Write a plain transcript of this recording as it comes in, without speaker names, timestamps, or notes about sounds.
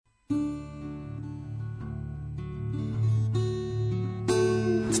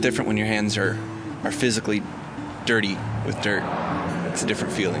It's different when your hands are physically dirty with dirt. It's a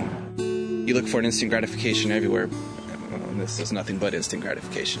different feeling. You look for an instant gratification everywhere. This is nothing but instant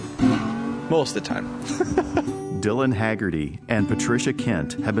gratification. Most of the time. Dylan Haggerty and Patricia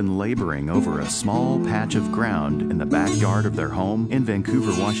Kent have been laboring over a small patch of ground in the backyard of their home in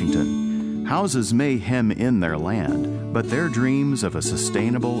Vancouver, Washington. Houses may hem in their land, but their dreams of a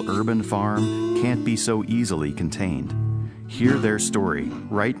sustainable urban farm can't be so easily contained. Hear their story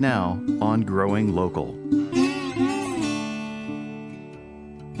right now on Growing Local.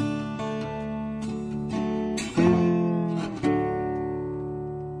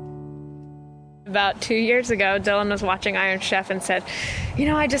 About 2 years ago, Dylan was watching Iron Chef and said,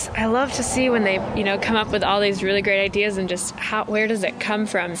 I love to see when they, come up with all these really great ideas and just where does it come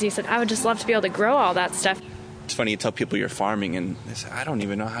from? So he said, I would just love to be able to grow all that stuff. It's funny, you tell people you're farming and they say, I don't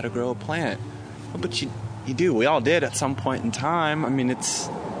even know how to grow a plant. Well, but you do. We all did at some point in time. I mean, it's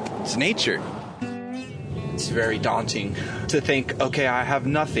nature. It's very daunting to think, okay, I have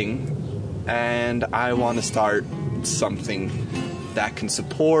nothing and I want to start something that can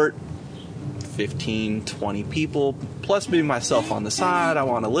support 15, 20 people, plus maybe myself on the side. I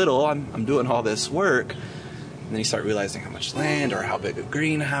want a little. I'm doing all this work. And then you start realizing how much land or how big a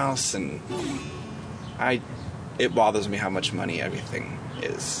greenhouse, and it bothers me how much money everything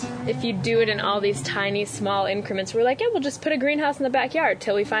is. If you do it in all these tiny, small increments, we're like, yeah, we'll just put a greenhouse in the backyard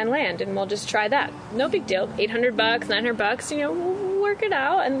till we find land, and we'll just try that. No big deal. $800, $900, we'll work it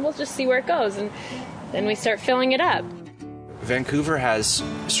out, and we'll just see where it goes. And then we start filling it up. Vancouver has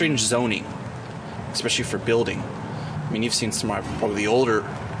strange zoning, especially for building. I mean, you've seen some of probably the older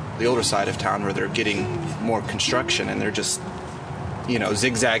side of town where they're getting more construction and they're just,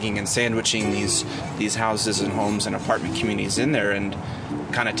 zigzagging and sandwiching these houses and homes and apartment communities in there, and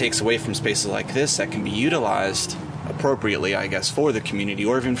kind of takes away from spaces like this that can be utilized appropriately, I guess, for the community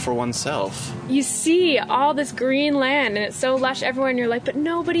or even for oneself. You see all this green land and it's so lush everywhere, and you're like, but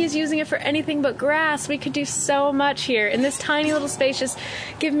nobody is using it for anything but grass. We could do so much here in this tiny little space. Just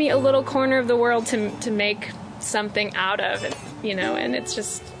give me a little corner of the world to make something out of it, and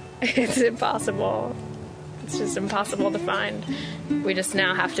it's impossible. It's just impossible to find. We just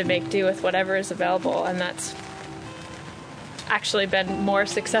now have to make do with whatever is available, and that's actually been more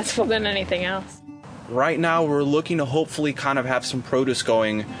successful than anything else. Right now, we're looking to hopefully kind of have some produce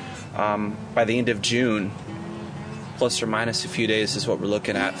going by the end of June. Plus or minus a few days is what we're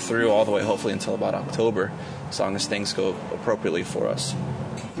looking at, through all the way hopefully until about October, as long as things go appropriately for us.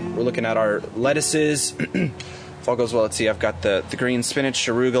 We're looking at our lettuces. If all goes well, let's see, I've got the green spinach,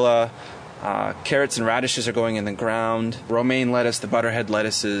 arugula, carrots and radishes are going in the ground. Romaine lettuce, the butterhead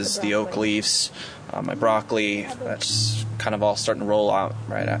lettuces, the oak leaves, my broccoli. That's kind of all starting to roll out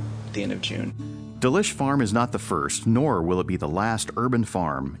right at the end of June. Delish Farm is not the first, nor will it be the last urban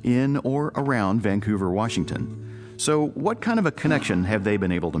farm in or around Vancouver, Washington. So what kind of a connection have they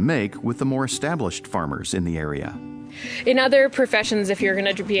been able to make with the more established farmers in the area? In other professions, if you're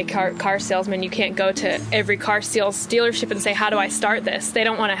going to be a car salesman, you can't go to every car sales dealership and say, how do I start this? They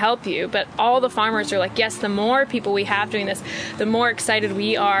don't want to help you. But all the farmers are like, yes, the more people we have doing this, the more excited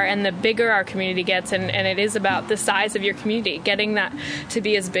we are and the bigger our community gets. And it is about the size of your community, getting that to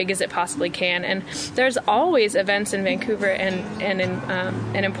be as big as it possibly can. And there's always events in Vancouver and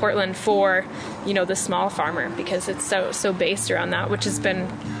in Portland for, the small farmer, because it's so based around that, which has been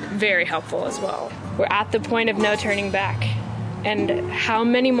very helpful as well. We're at the point of no turning back. And how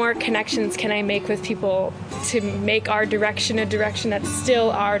many more connections can I make with people to make our direction a direction that's still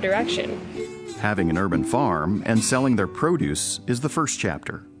our direction? Having an urban farm and selling their produce is the first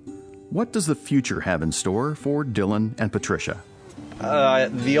chapter. What does the future have in store for Dylan and Patricia?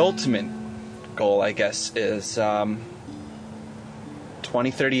 The ultimate goal, I guess, is 20,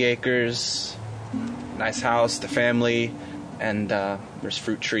 30 acres, nice house, the family, and there's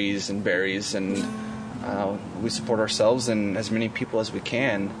fruit trees and berries, and we support ourselves and as many people as we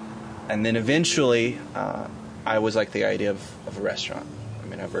can. And then eventually, I always like the idea of a restaurant. I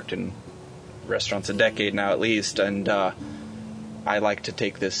mean, I've worked in restaurants a decade now at least, and I like to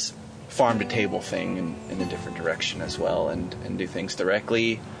take this farm-to-table thing in a different direction as well, and do things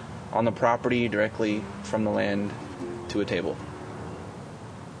directly on the property, directly from the land to a table.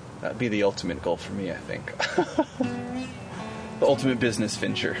 That'd be the ultimate goal for me, I think. The ultimate business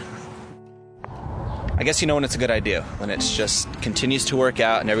venture. I guess you know when it's a good idea, when it's just continues to work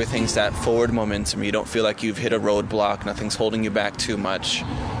out and everything's that forward momentum. You don't feel like you've hit a roadblock, nothing's holding you back too much.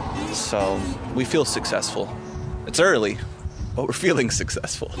 So we feel successful. It's early, but we're feeling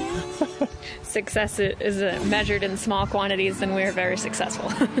successful. Success is measured in small quantities, then we're very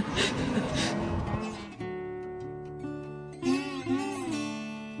successful.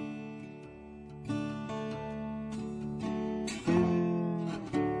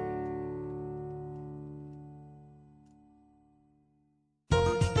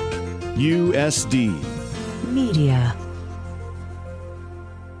 USD. Media.